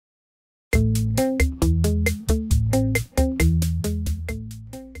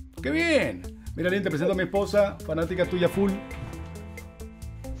Mira, Lin, te presento a mi esposa, fanática tuya full.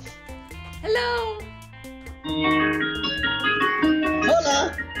 Hello.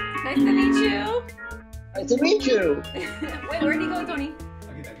 Hola. Nice to meet you. Nice to meet you. Wait, where'd he go, Tony?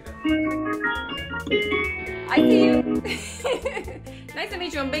 Aquí está, aquí está. I see you. Nice to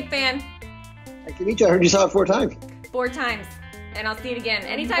meet you. I'm a big fan. Nice to meet you. I heard you saw it 4 times. 4 times. And I'll see it again.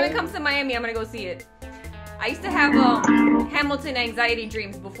 Anytime it comes to Miami, I'm going to go see it. I used to have Hamilton anxiety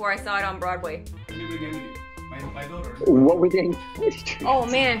dreams before I saw it on Broadway. Let me bring Emily, my daughter. What were they? Oh,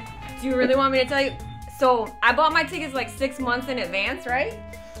 man. Do you really want me to tell you? So, I bought my tickets like 6 months in advance, right?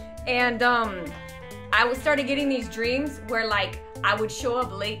 And I started getting these dreams where like I would show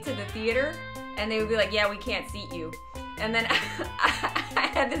up late to the theater and they would be like, yeah, we can't seat you. And then I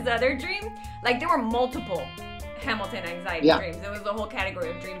had this other dream. Like there were multiple Hamilton anxiety dreams. It was the whole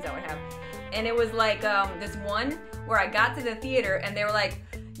category of dreams I would have. And it was like this one where I got to the theater and they were like,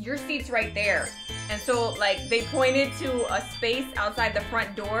 your seat's right there. And so like they pointed to a space outside the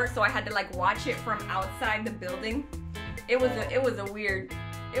front door, so I had to like watch it from outside the building. It was a weird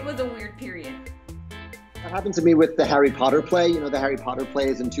period. That happened to me with the Harry Potter play. You know, the Harry Potter play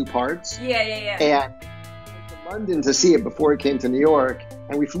is in 2 parts. Yeah. And I went to London to see it before it came to New York,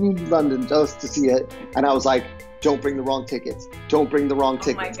 and we flew to London just to see it. And I was like, don't bring the wrong tickets. Don't bring the wrong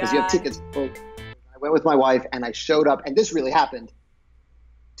tickets, because you have tickets. I went with my wife, and I showed up, and this really happened.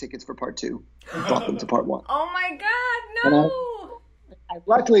 Tickets for part 2. Brought them to part 1. Oh my God, no! And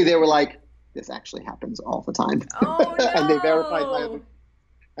luckily, they were like, this actually happens all the time. Oh no! And they verified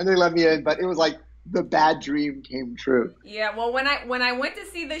and they let me in, but it was like the bad dream came true. Yeah, well, when I went to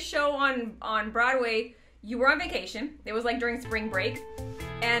see the show on Broadway, you were on vacation. It was like during spring break,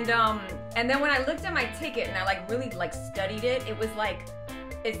 and then when I looked at my ticket and I like really like studied it, it was like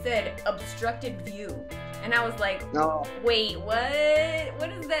it said obstructed view, and I was like, no. Wait, what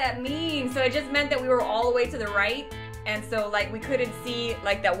does that mean? So it just meant that we were all the way to the right, and so like we couldn't see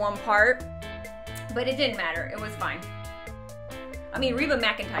like that one part, but it didn't matter. It was fine. I mean, Reba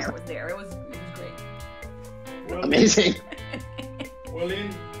McEntire was there. It was great. Well, amazing. Well,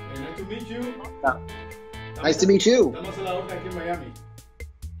 Lin, nice to meet you. Nice to meet you. Estamos a la orden aquí en Miami.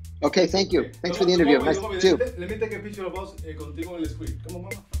 Okay, thank you. Thanks for the interview. Nice to meet you. Let me take a picture of us contigo en el screen. Come on,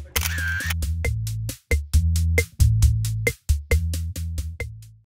 mama.